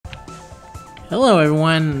Hello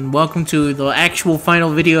everyone, and welcome to the actual final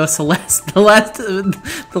video of Celeste. The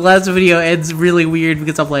last video ends really weird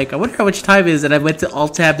because I'm like, I wonder how much time it is, and I went to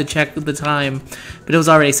Alt-Tab to check the time, but it was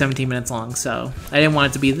already 17 minutes long, so I didn't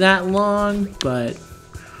want it to be that long, but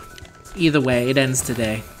either way, it ends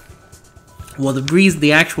today. Well,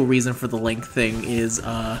 the actual reason for the link thing is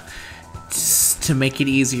just to make it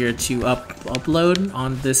easier to upload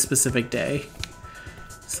on this specific day.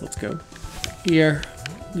 So let's go here.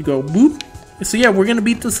 You go boop. So yeah, we're gonna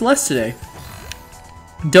beat the Celeste today.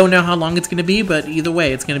 Don't know how long it's gonna be, but either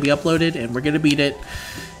way, it's gonna be uploaded, and we're gonna beat it,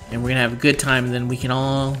 and we're gonna have a good time, and then we can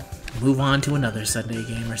all move on to another Sunday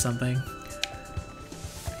game or something.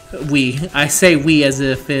 I say we as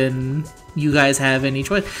if in you guys have any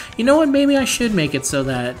choice. You know what? Maybe I should make it so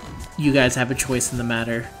that you guys have a choice in the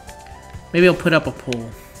matter. Maybe I'll put up a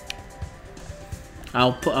poll.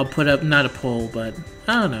 I'll put up not a poll, but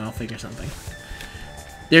I don't know. I'll figure something.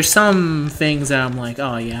 There's some things that I'm like,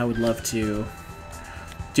 oh yeah, I would love to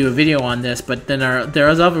do a video on this, but then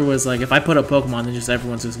there's other was like, if I put up Pokemon, then just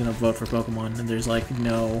everyone's just gonna vote for Pokemon, and there's like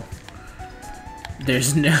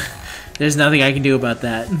there's nothing I can do about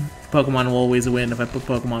that. Pokemon will always win if I put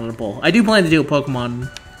Pokemon in a poll. I do plan to do a Pokemon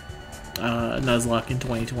Nuzlocke in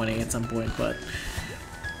 2020 at some point, but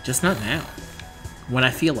just not now. When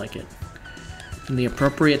I feel like it. When the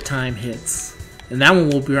appropriate time hits. And that one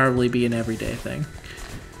will probably be an everyday thing.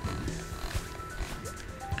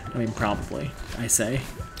 I mean, probably, I say.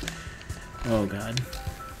 Oh, God.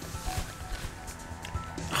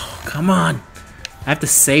 Oh, come on! I have to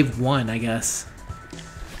save one, I guess.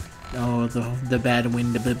 Oh, the bad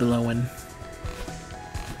wind be blowing.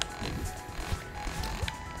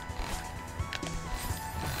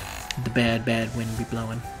 The bad wind be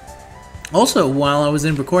blowing. Also, while I was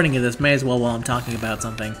in recording of this, may as well while I'm talking about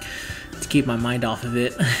something to keep my mind off of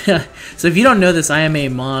it. So if you don't know this, I am a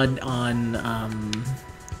mod on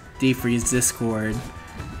DFree's Discord.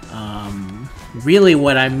 Really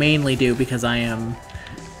what I mainly do, because I am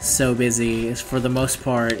so busy, is for the most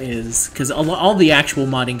part is because all the actual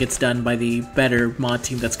modding gets done by the better mod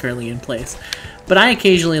team that's currently in place, but I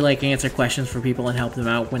occasionally like answer questions for people and help them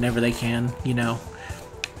out whenever they can, you know,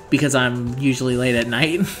 because I'm usually late at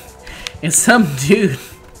night. And some dude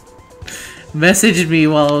messaged me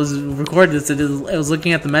while I was recording this, and I was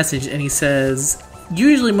looking at the message, and he says,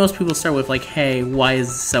 usually most people start with like, hey, why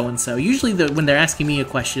is so-and-so? Usually when they're asking me a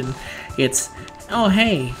question, it's, oh,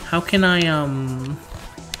 hey, how can I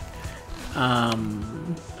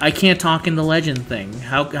can't talk in the legend thing.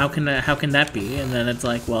 How can that be? And then it's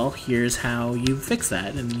like, well, here's how you fix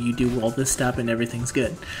that, and you do all this stuff, and everything's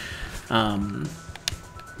good.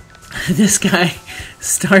 This guy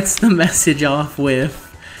starts the message off with,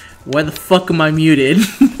 "Why the fuck am I muted?"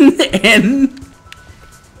 And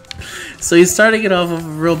so he's starting it off with a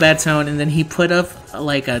real bad tone, and then he put up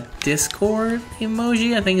like a Discord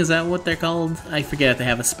emoji. I think, is that what they're called? I forget if they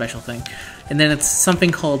have a special thing. And then it's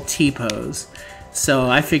something called T-pose. So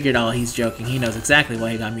I figured, oh, he's joking. He knows exactly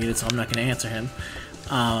why he got muted, so I'm not going to answer him.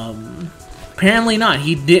 Apparently not.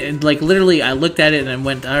 He did, like, literally, I looked at it and I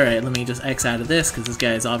went, alright, let me just X out of this, because this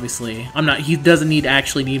guy is obviously, he doesn't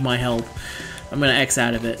actually need my help. I'm going to X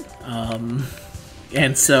out of it.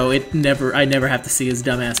 And so I never have to see his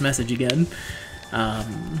dumbass message again.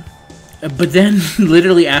 But then,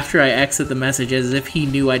 literally after I exit the message, as if he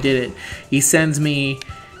knew I did it, he sends me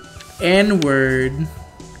N-word,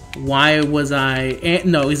 why was I,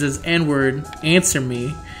 no, he says N-word, answer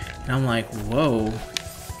me. And I'm like, whoa,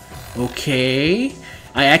 okay.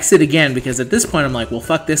 I exit again, because at this point I'm like, well,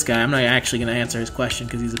 fuck this guy, I'm not actually going to answer his question,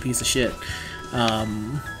 because he's a piece of shit.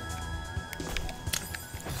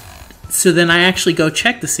 So then I actually go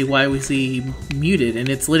check to see why was he muted, and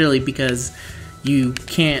it's literally because you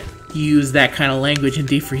can't use that kind of language in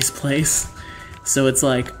DFree's place. So it's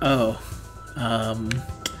like, oh,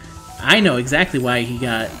 I know exactly why he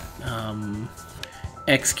got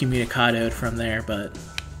excommunicadoed from there, but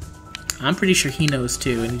I'm pretty sure he knows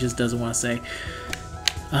too, and he just doesn't want to say.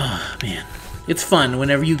 Oh, man. It's fun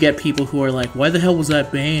whenever you get people who are like, why the hell was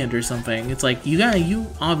that banned or something. It's like, you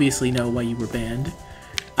obviously know why you were banned.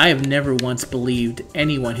 I have never once believed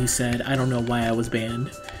anyone who said, I don't know why I was banned.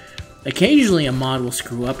 Occasionally a mod will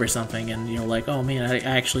screw up or something, and you're like, oh man, I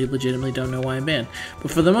actually legitimately don't know why I'm banned. But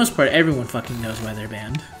for the most part, everyone fucking knows why they're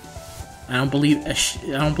banned. I don't believe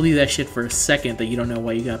that shit for a second that you don't know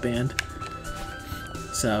why you got banned.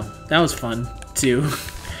 So that was fun to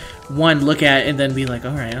one, look at and then be like,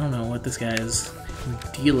 all right, I don't know what this guy's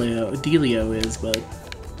dealio is, but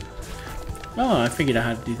oh, I figured out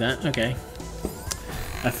how to do that. Okay,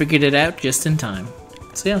 I figured it out just in time.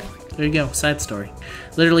 So yeah, there you go. Side story.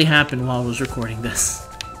 Literally happened while I was recording this.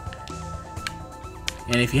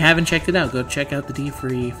 And if you haven't checked it out, go check out the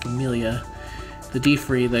D-Free Familia. The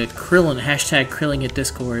D-Free, the Krillin, hashtag Krillin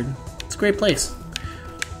Discord. It's a great place.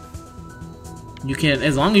 You can,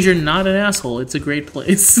 as long as you're not an asshole, it's a great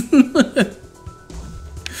place.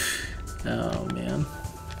 Oh, man.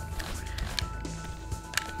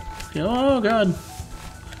 Oh, God.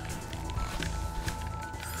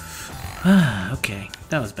 Okay,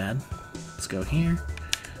 that was bad. Let's go here.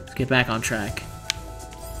 Let's get back on track.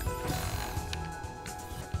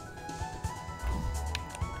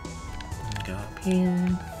 Go up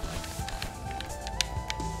here.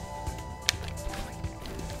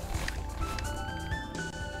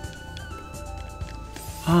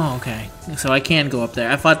 Oh, okay. So I can go up there.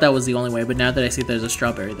 I thought that was the only way, but now that I see there's a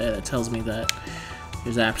strawberry there, that tells me that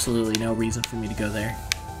there's absolutely no reason for me to go there.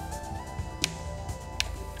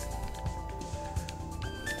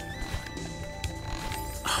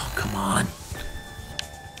 Oh, come on.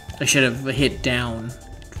 I should have hit down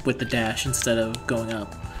with the dash instead of going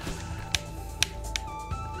up.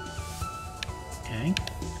 Okay.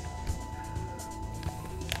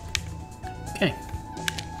 Okay.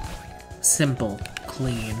 Simple.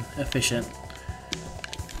 Clean, efficient.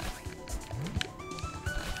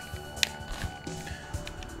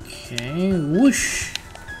 Okay, whoosh.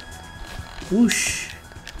 Whoosh.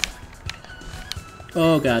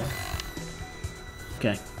 Oh, God.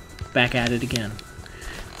 Okay, back at it again.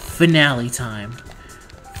 Finale time.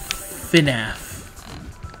 FNAF.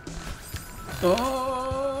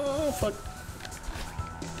 Oh, fuck.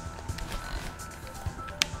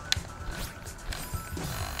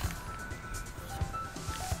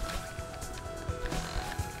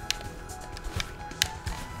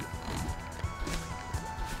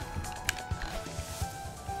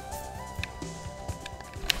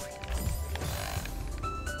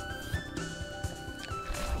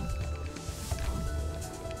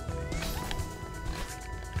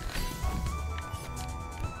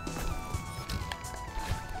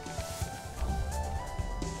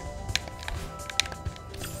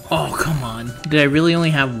 Oh, come on. Did I really only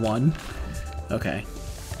have one? Okay.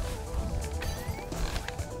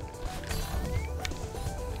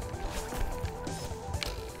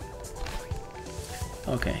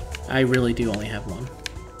 Okay. I really do only have one.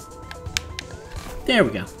 There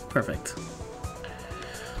we go. Perfect.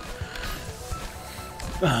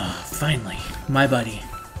 Ah, finally. My buddy.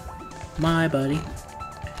 My buddy.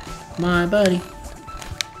 My buddy.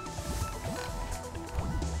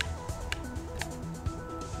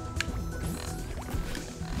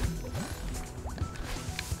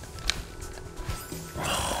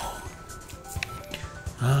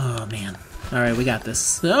 Oh, man. Alright, we got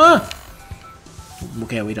this. Ah!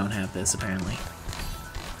 Okay, we don't have this, apparently.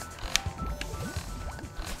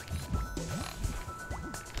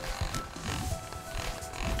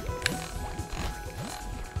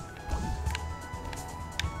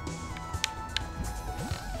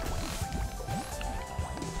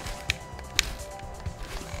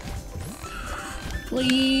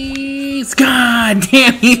 Please! God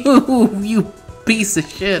damn you! You piece of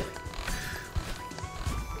shit!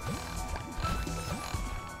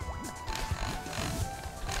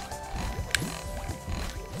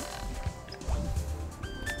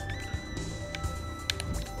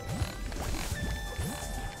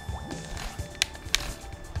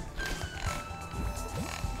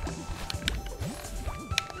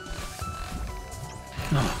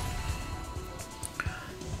 Oh.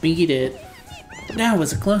 Beat it. That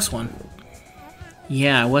was a close one.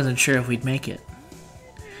 Yeah, I wasn't sure if we'd make it.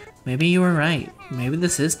 Maybe you were right. Maybe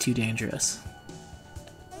this is too dangerous.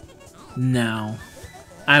 No.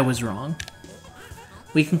 I was wrong.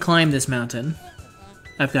 We can climb this mountain.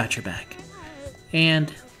 I've got your back.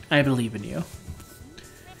 And I believe in you.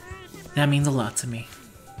 That means a lot to me.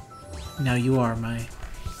 Now you are my...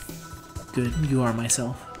 Good, you are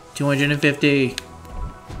myself. 250!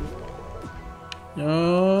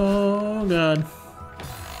 Oh, God.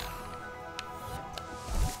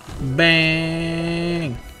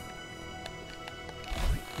 Bang!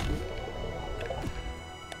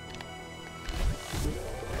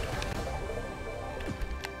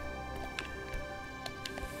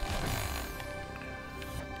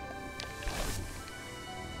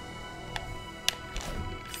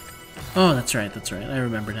 Oh, that's right, that's right. I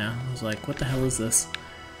remember now. I was like, what the hell is this?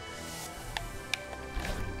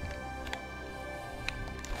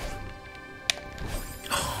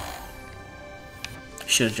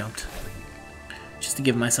 Should have jumped. Just to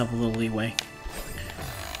give myself a little leeway.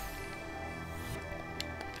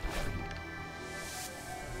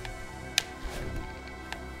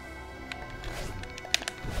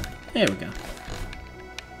 There we go.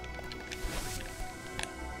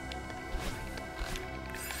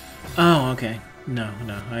 Oh, okay. No,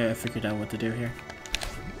 I figured out what to do here.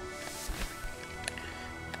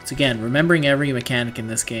 It's again, remembering every mechanic in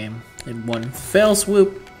this game in one fell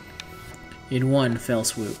swoop. In one fell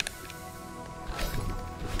swoop.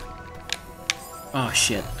 Oh,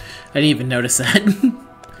 shit. I didn't even notice that.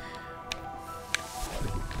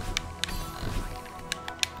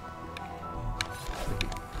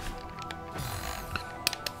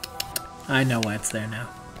 I know why it's there now.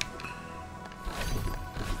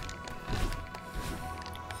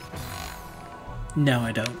 No,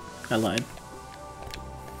 I don't. I lied.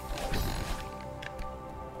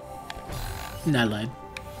 No, I lied.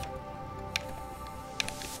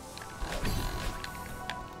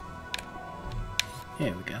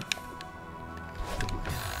 There we go.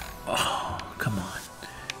 Oh, come on.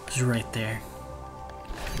 It's right there.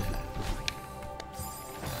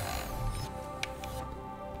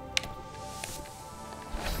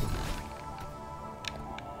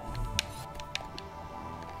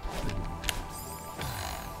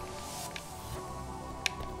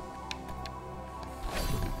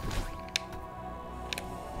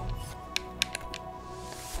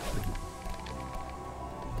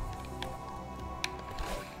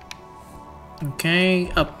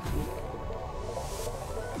 Okay, up.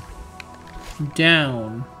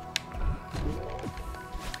 Down.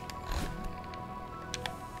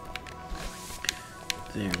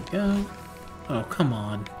 There we go. Oh, come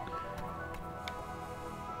on.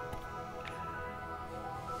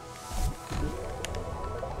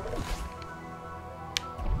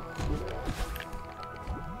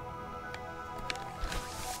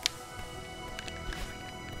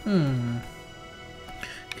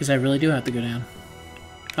 Because I really do have to go down.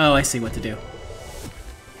 Oh, I see what to do.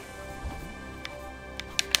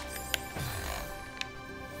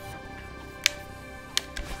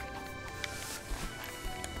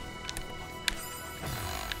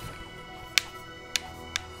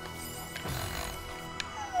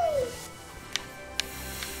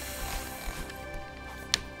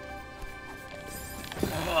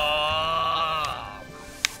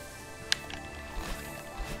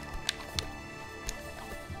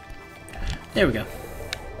 There we go.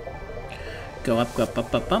 Go up, up,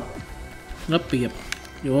 up, up, up. Up, up.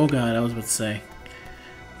 Oh god, I was about to say.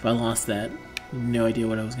 If I lost that, no idea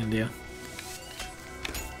what I was gonna do.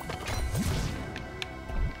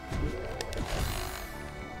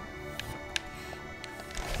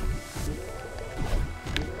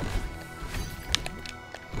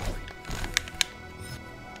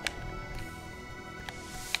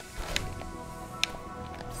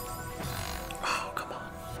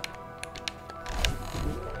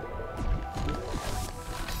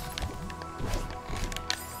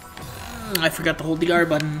 I forgot to hold the R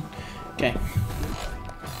button. Okay.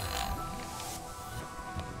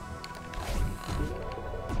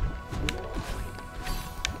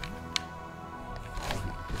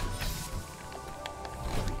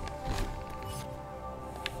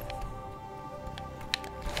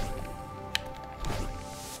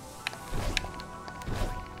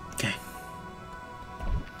 Okay.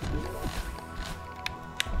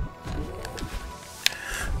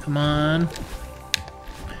 Come on.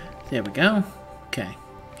 There we go. Okay.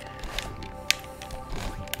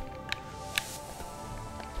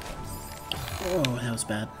 Oh, that was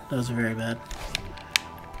bad. That was very bad.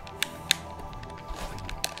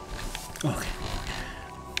 Okay.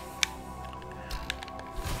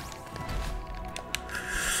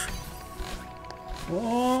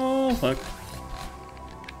 Oh, fuck.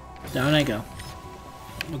 Down I go.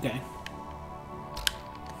 Okay.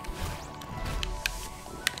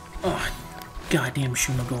 Oh, goddamn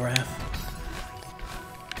Shumagorath.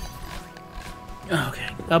 Okay,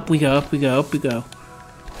 up we go, up we go, up we go.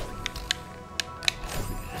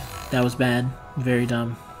 That was bad. Very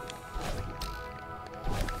dumb.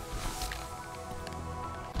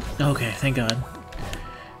 Okay, thank God.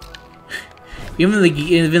 Even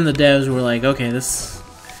the devs were like, okay, this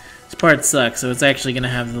part sucks, so it's actually gonna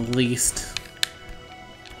have the least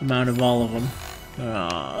amount of all of them.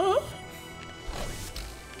 Aww.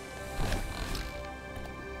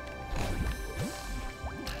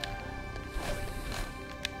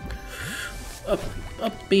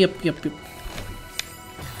 Up, be up, up.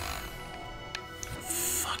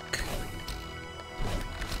 Fuck.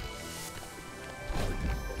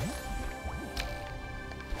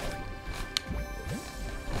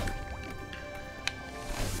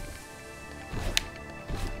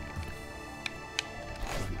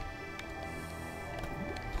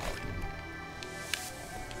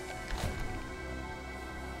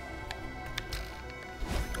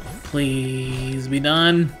 Please be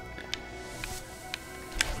done.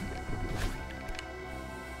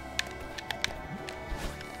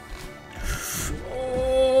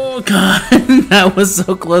 god, that was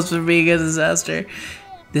so close for being a disaster.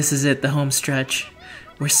 This is it, the home stretch.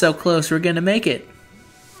 We're so close, we're gonna make it.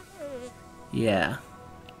 Yeah.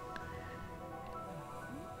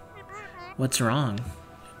 What's wrong?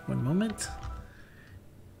 One moment.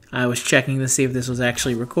 I was checking to see if this was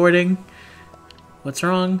actually recording. What's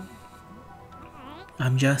wrong?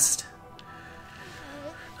 I'm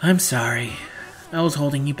sorry. I was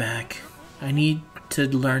holding you back. I need to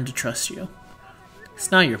learn to trust you.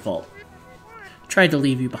 It's not your fault. I tried to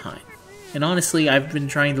leave you behind. And honestly, I've been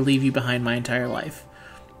trying to leave you behind my entire life.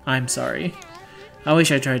 I'm sorry. I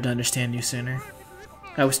wish I tried to understand you sooner.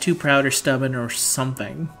 I was too proud or stubborn or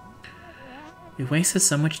something. We wasted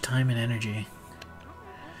so much time and energy.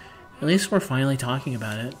 At least we're finally talking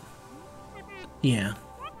about it. Yeah.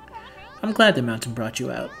 I'm glad the mountain brought you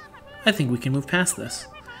out. I think we can move past this.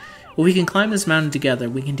 If we can climb this mountain together,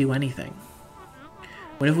 we can do anything.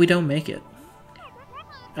 What if we don't make it?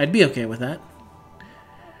 I'd be okay with that.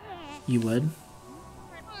 You would?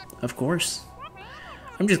 Of course.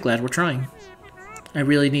 I'm just glad we're trying. I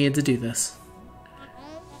really needed to do this.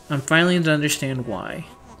 I'm finally to understand why.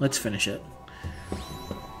 Let's finish it.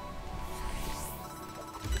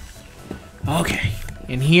 Okay,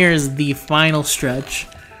 and here's the final stretch.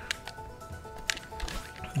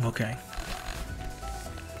 Okay.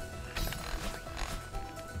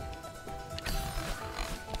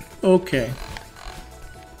 Okay.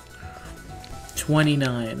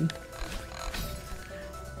 29.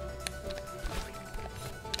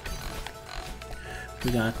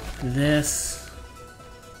 We got this.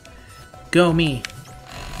 Go me.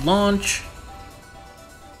 Launch.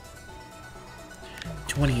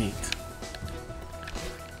 28.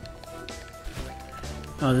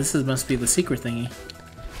 Oh, must be the secret thingy.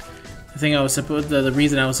 I think I was supposed. The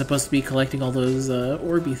reason I was supposed to be collecting all those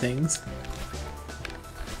Orby things.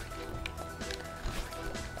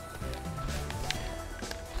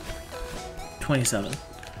 $27.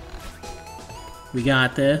 We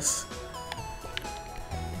got this.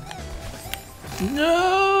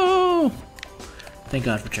 No! Thank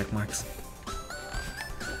God for check marks.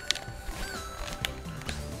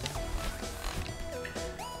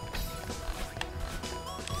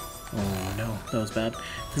 Oh no, that was bad.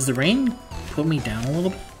 Does the rain put me down a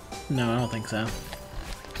little bit? No, I don't think so.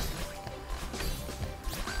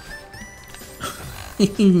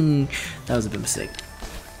 That was a big mistake.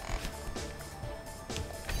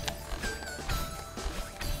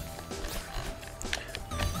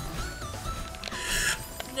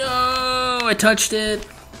 No, I touched it,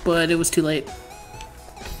 but it was too late.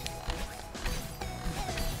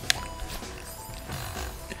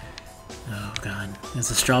 Oh god, is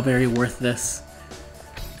the strawberry worth this?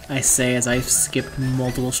 I say as I've skipped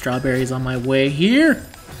multiple strawberries on my way here.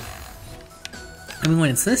 I mean, when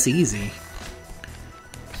it's this easy.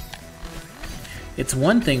 It's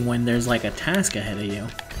one thing when there's like a task ahead of you.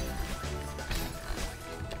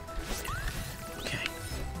 Okay.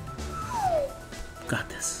 Got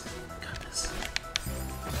this. Got this.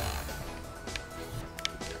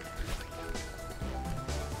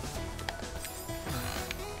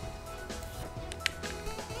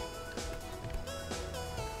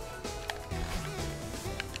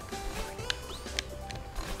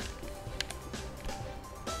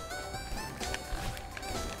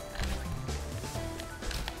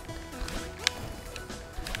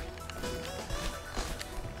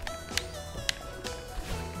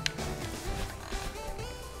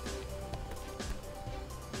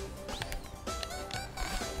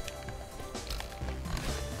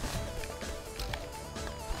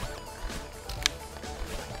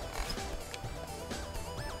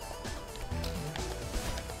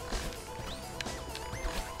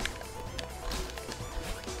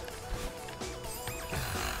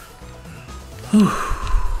 Whew.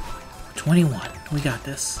 21. We got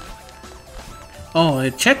this. Oh,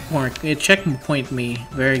 it checkmark. It checkpoint me.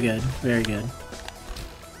 Very good. Very good.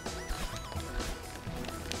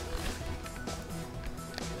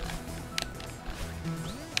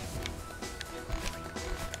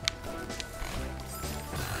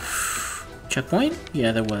 Checkpoint?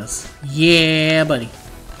 Yeah, there was. Yeah, buddy.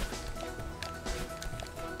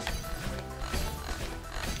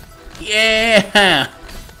 Yeah!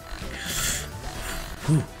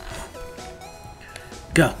 Whew.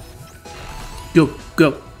 Go. Go,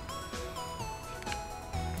 go.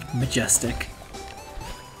 Majestic.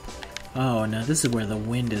 Oh, now this is where the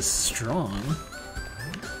wind is strong.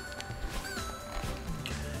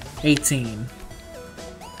 18.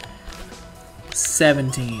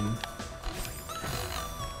 17.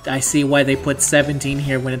 I see why they put 17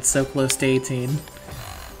 here when it's so close to 18.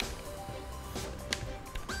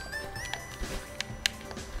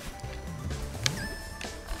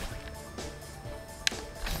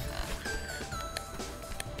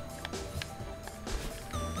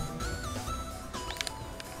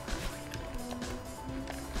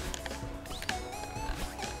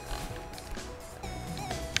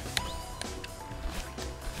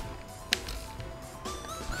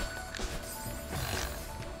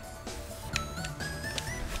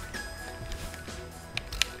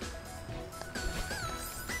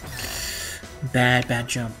 Bad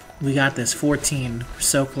jump. We got this. 14. We're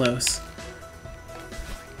so close.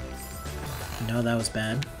 No, that was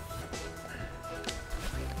bad.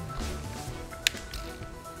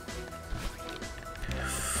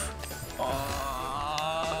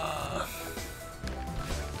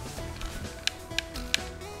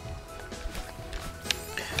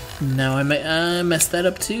 No, I messed that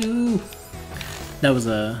up too. That was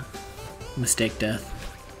a mistake death.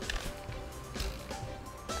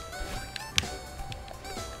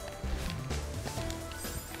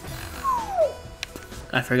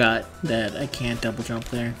 I forgot that I can't double jump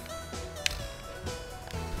there.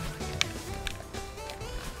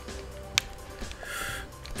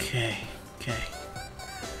 Okay.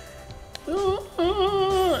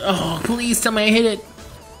 Oh, please tell me I hit it.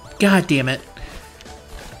 God damn it.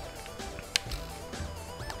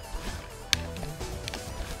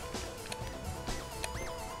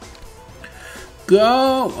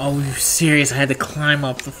 Go! Oh, you're serious? I had to climb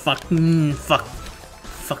up the fuck. Fuck.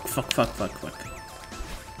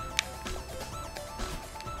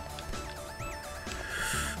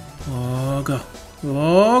 Oh, go.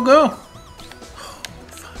 Oh, go! Oh,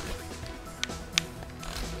 fuck.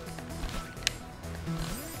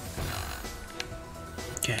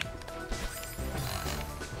 Okay.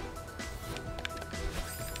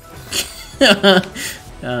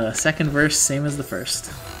 Second verse, same as the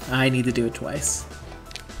first. I need to do it twice.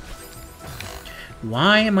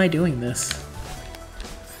 Why am I doing this?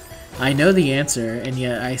 I know the answer, and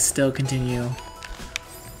yet I still continue.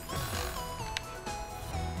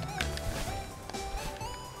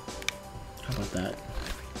 How about that?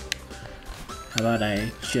 How about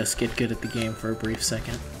I just get good at the game for a brief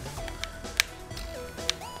second?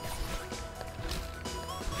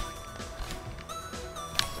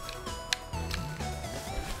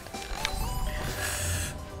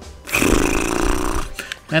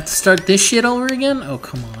 I have to start this shit over again? Oh,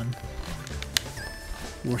 come on.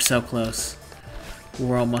 We're so close.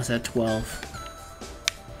 We're almost at 12.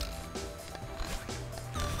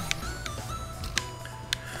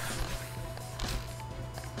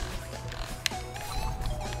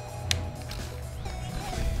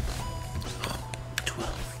 Oh, 12.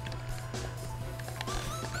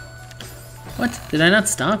 What? Did I not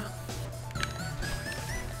stop?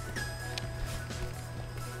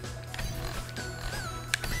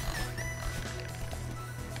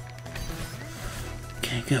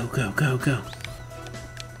 Go.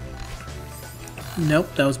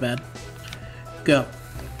 Nope, that was bad. Go.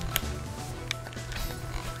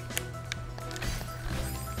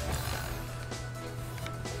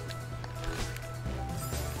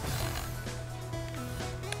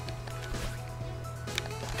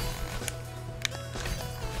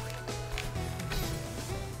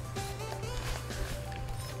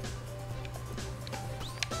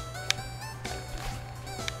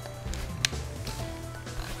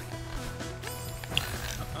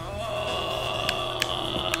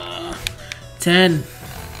 Ten.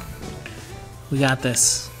 We got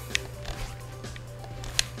this.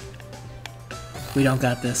 We don't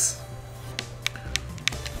got this.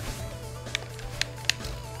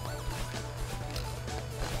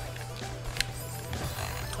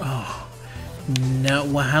 Oh no!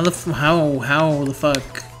 Well, how the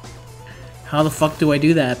fuck do I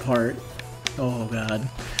do that part? Oh god!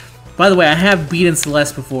 By the way, I have beaten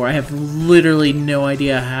Celeste before. I have literally no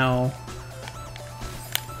idea how.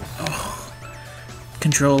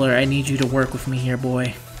 Controller, I need you to work with me here,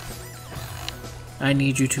 boy. I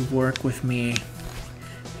need you to work with me,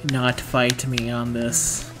 not fight me on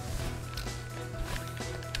this.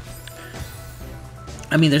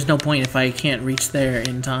 I mean, there's no point if I can't reach there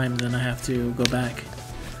in time, then I have to go back.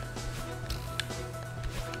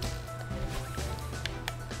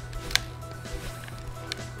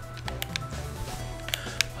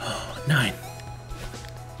 Oh, 9.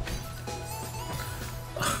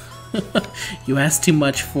 You asked too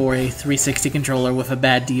much for a 360 controller with a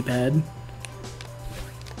bad D-pad.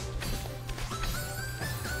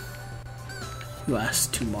 You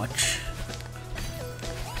asked too much.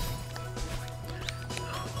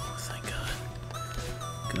 Oh, thank God.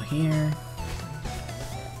 Go here.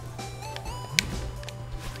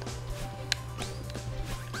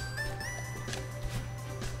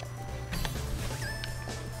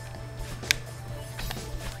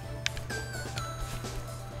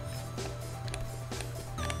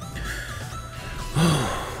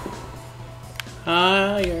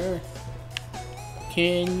 Higher.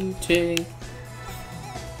 Can you take...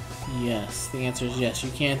 Yes, the answer is yes.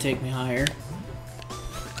 You can take me higher.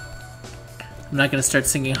 I'm not gonna start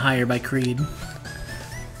singing Higher by Creed.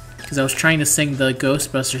 Because I was trying to sing the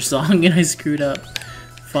Ghostbusters song and I screwed up.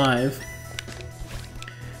 5.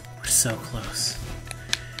 so close.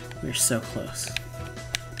 We're so close.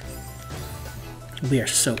 We are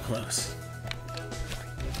so close.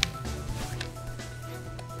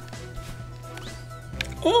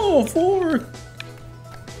 Oh, 4!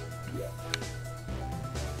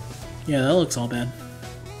 Yeah, that looks all bad.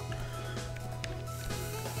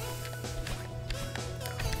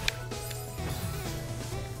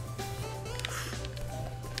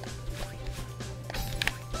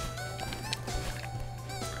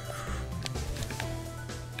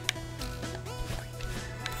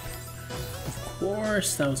 Of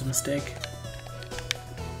course, that was a mistake.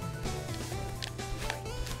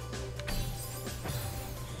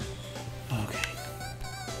 Okay.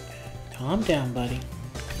 Calm down, buddy.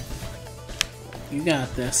 You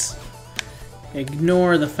got this.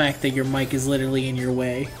 Ignore the fact that your mic is literally in your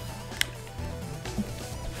way.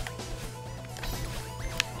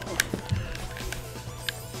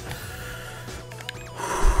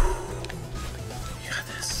 You got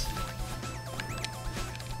this.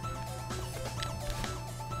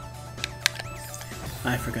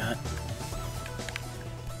 I forgot.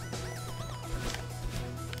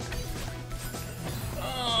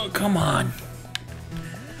 Oh, come on.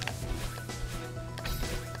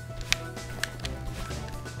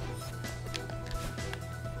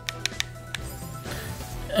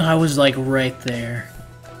 I was like right there.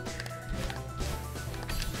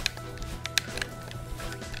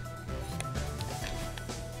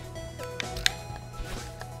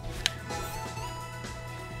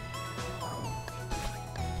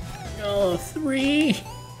 Oh, 3.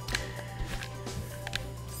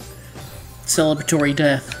 Celebratory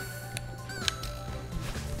death.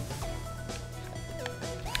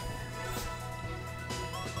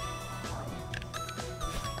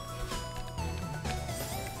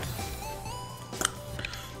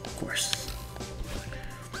 Of course.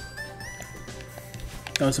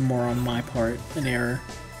 That was more on my part, an error.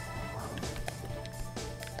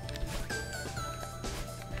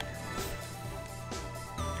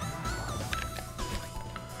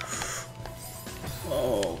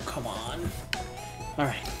 Oh, come on.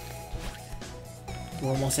 Alright. We're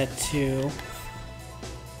almost at 2.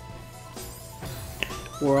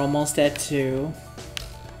 We're almost at 2.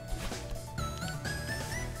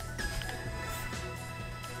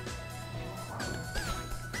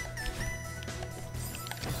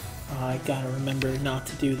 Oh, I gotta remember not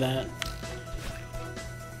to do that.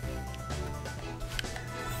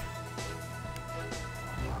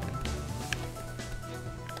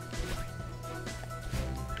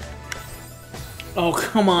 Oh,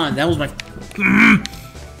 come on. That was my...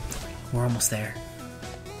 We're almost there.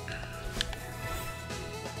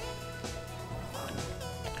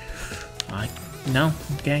 No?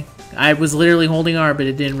 Okay. I was literally holding R, but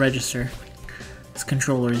it didn't register. This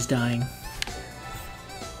controller is dying.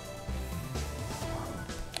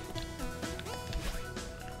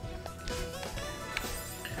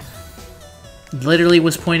 Literally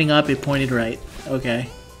was pointing up, it pointed right. Okay.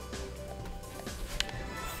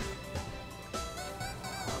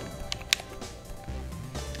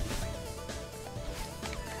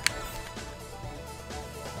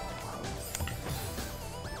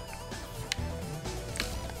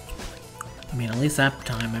 I mean, at least that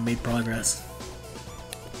time I made progress.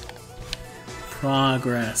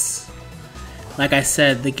 Progress. Like I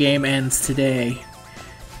said, the game ends today.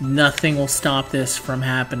 Nothing will stop this from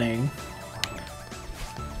happening.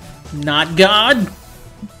 Not God!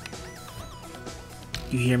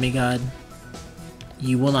 You hear me, God?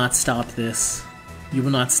 You will not stop this. You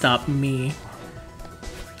will not stop me.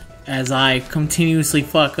 As I continuously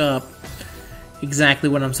fuck up exactly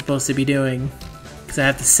what I'm supposed to be doing. Because I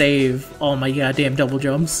have to save all my goddamn double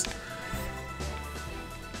jumps.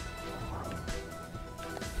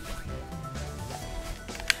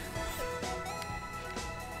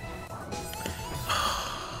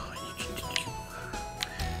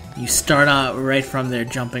 You start out right from there,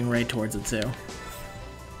 jumping right towards it too.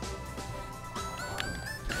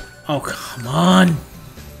 Oh, come on!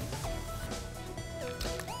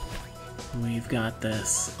 We've got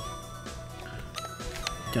this.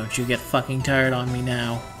 Don't you get fucking tired on me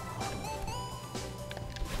now.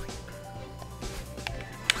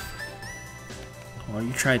 Oh,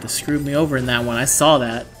 you tried to screw me over in that one. I saw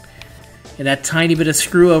that. And that tiny bit of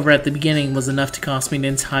screw over at the beginning was enough to cost me an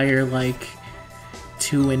entire, like,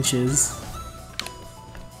 2 inches.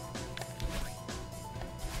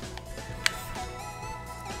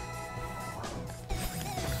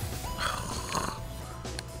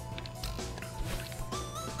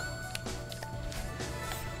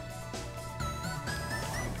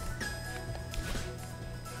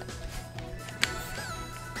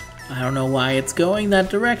 I don't know why it's going that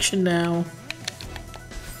direction now.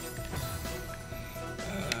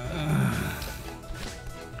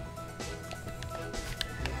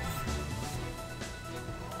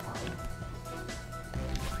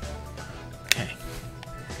 Okay.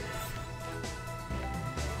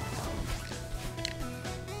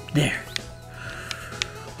 There.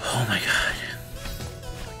 Oh my god.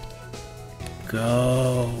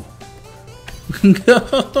 Go.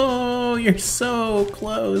 Go! You're so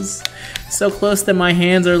close. So close that my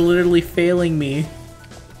hands are literally failing me.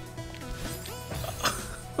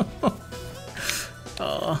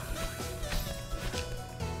 Oh.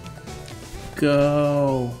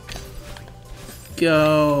 Go.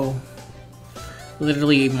 Go.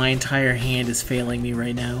 Literally, my entire hand is failing me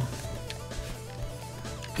right now.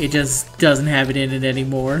 It just doesn't have it in it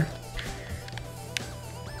anymore.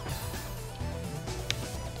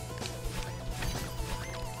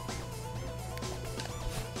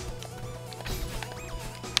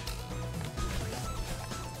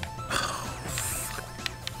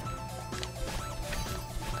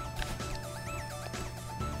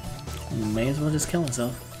 May as well just kill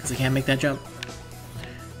myself, because I can't make that jump.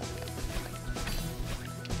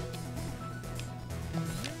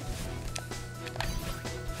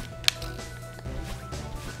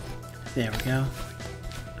 There we go.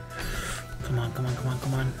 Come on, come on, come on,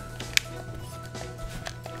 come on.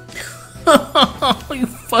 Are you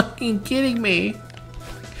fucking kidding me?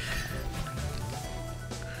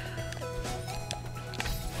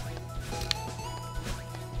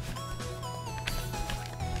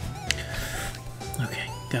 Okay,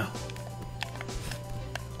 go.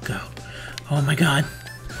 Go. Oh my god.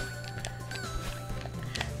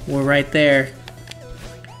 We're right there.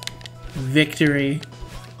 Victory.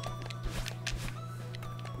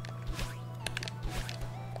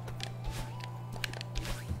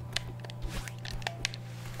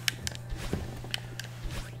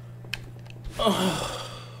 Oh.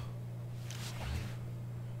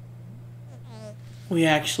 We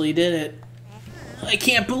actually did it. I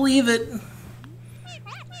can't believe it.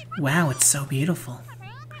 Wow, it's so beautiful.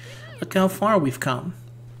 Look how far we've come.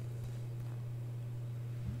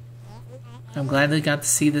 I'm glad I got to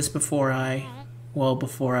see this before I... Oh,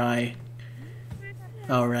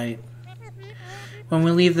 right. When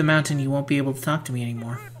we leave the mountain, you won't be able to talk to me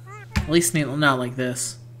anymore. At least not like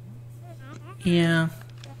this. Yeah.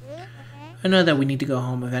 I know that we need to go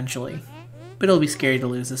home eventually, but it'll be scary to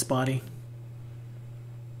lose this body.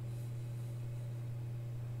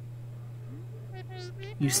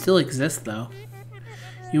 You still exist, though.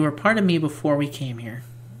 You were part of me before we came here.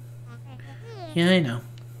 Yeah, I know.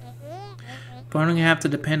 But I'm gonna have to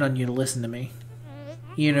depend on you to listen to me,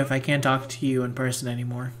 even if I can't talk to you in person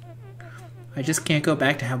anymore. I just can't go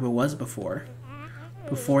back to how it was before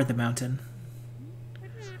the mountain.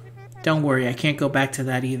 Don't worry, I can't go back to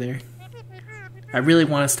that either. I really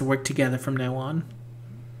want us to work together from now on.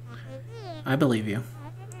 I believe you,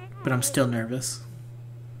 but I'm still nervous.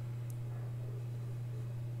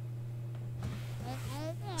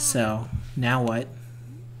 So, now what?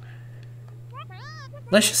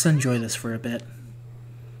 Let's just enjoy this for a bit.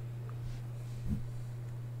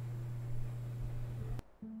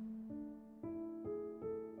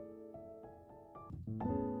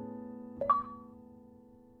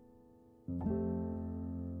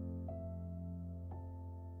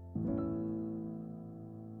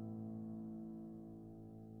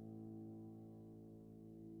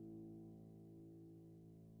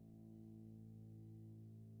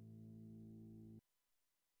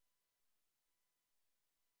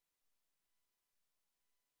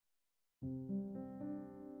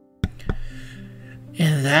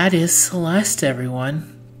 And that is Celeste,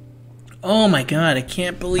 everyone. Oh my god, I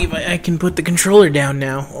can't believe I can put the controller down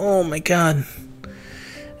now. Oh my god.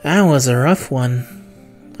 That was a rough one.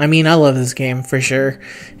 I mean, I love this game, for sure.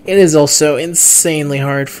 It is also insanely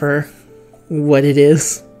hard for what it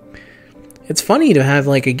is. It's funny to have,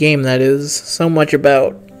 like, a game that is so much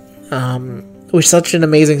about, with such an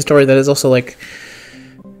amazing story that is also, like,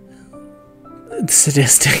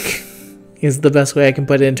 sadistic, is the best way I can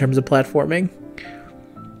put it in terms of platforming.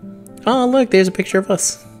 Oh, look, there's a picture of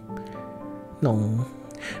us. No.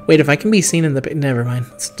 Wait, if I can be seen in the... Never mind.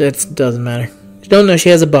 It doesn't matter. Don't know she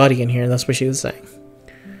has a body in here. That's what she was saying.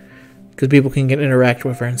 Because people can interact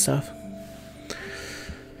with her and stuff.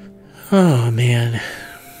 Oh, man.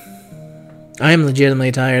 I am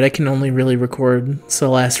legitimately tired. I can only really record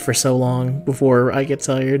Celeste for so long before I get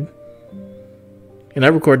tired. And I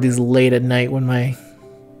record these late at night when my...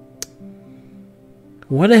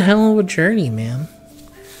 What a hell of a journey, man.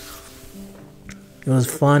 It was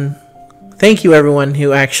fun. Thank you, everyone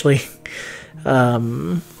who actually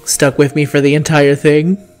stuck with me for the entire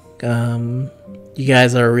thing. You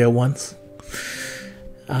guys are real ones.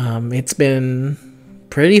 It's been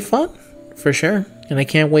pretty fun, for sure. And I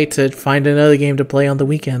can't wait to find another game to play on the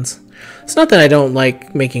weekends. It's not that I don't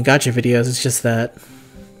like making gacha videos, it's just that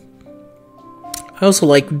I also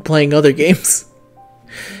like playing other games.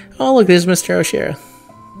 Oh, look, there's Mr. Oshira.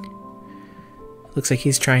 Looks like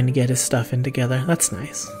he's trying to get his stuff in together. That's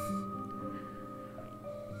nice.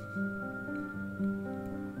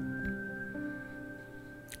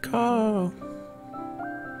 Call.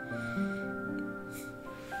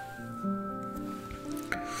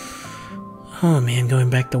 Oh man, going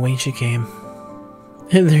back to when she came.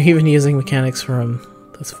 And they're even using mechanics from...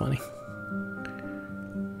 That's funny.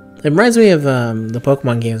 It reminds me of the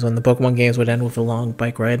Pokemon games, when the Pokemon games would end with a long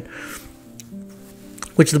bike ride.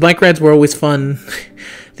 Which the bike rides were always fun.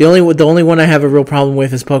 The only one I have a real problem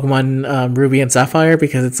with is Pokemon Ruby and Sapphire,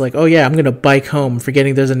 because it's like, oh yeah, I'm gonna bike home,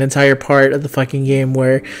 forgetting there's an entire part of the fucking game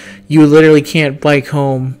where you literally can't bike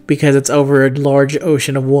home because it's over a large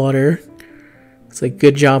ocean of water. It's like,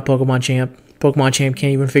 good job, Pokemon Champ. Pokemon Champ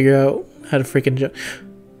can't even figure out how to freaking jump.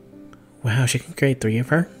 Wow, she can create 3 of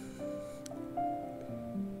her.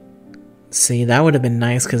 See, that would have been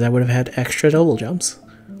nice because I would have had extra double jumps.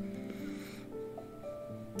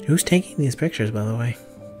 Who's taking these pictures, by the way?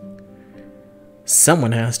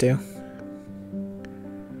 Someone has to.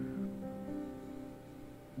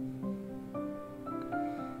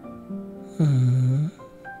 Oh,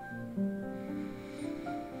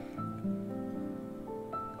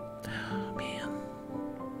 man.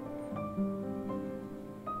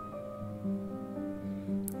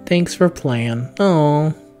 Thanks for playing.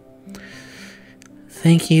 Oh.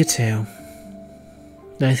 Thank you, too.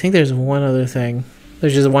 I think there's one other thing.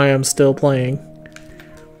 Which is why I'm still playing.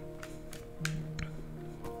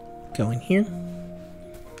 Go in here.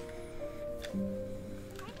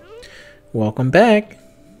 Welcome back.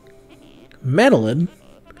 Madeline,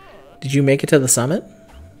 did you make it to the summit?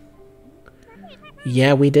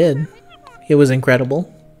 Yeah, we did. It was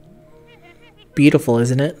incredible. Beautiful,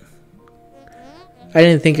 isn't it? I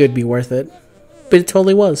didn't think it would be worth it, but it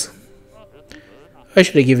totally was. I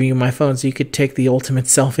should have given you my phone so you could take the ultimate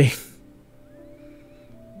selfie.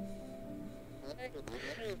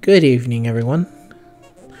 Good evening, everyone.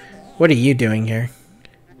 What are you doing here?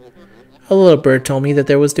 A little bird told me that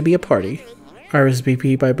there was to be a party.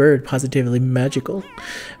 RSVP by bird, positively magical.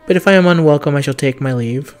 But if I am unwelcome, I shall take my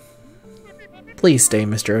leave. Please stay,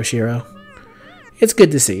 Mr. Oshiro. It's good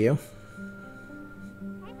to see you.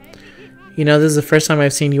 You know, this is the first time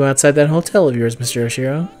I've seen you outside that hotel of yours, Mr.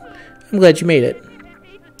 Oshiro. I'm glad you made it.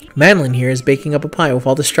 Madeline here is baking up a pie with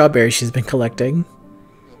all the strawberries she's been collecting.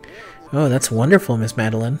 Oh, that's wonderful, Miss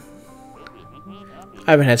Madeline.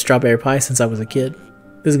 I haven't had strawberry pie since I was a kid.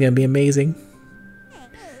 This is going to be amazing.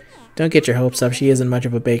 Don't get your hopes up, she isn't much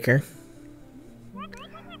of a baker.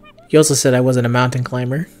 You also said I wasn't a mountain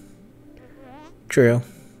climber. True.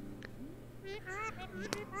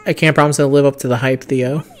 I can't promise I'll live up to the hype,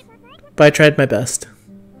 Theo. But I tried my best.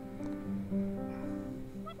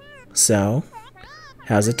 So,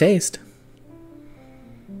 how's it taste?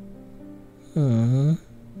 The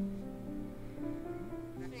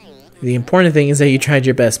important thing is that you tried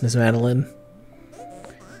your best, Miss Madeline.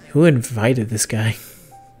 Who invited this guy?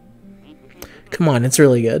 Come on, it's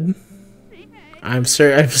really good. I've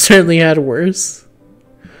certainly had worse.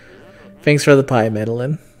 Thanks for the pie,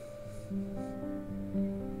 Madeline.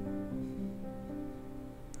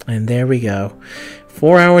 And there we go.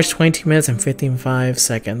 4 hours, 20 minutes, and 55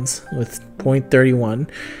 seconds with 0.31.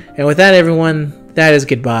 And with that, everyone, that is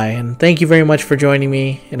goodbye. And thank you very much for joining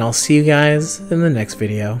me. And I'll see you guys in the next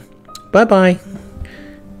video. Bye-bye.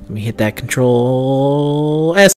 Let me hit that Control S.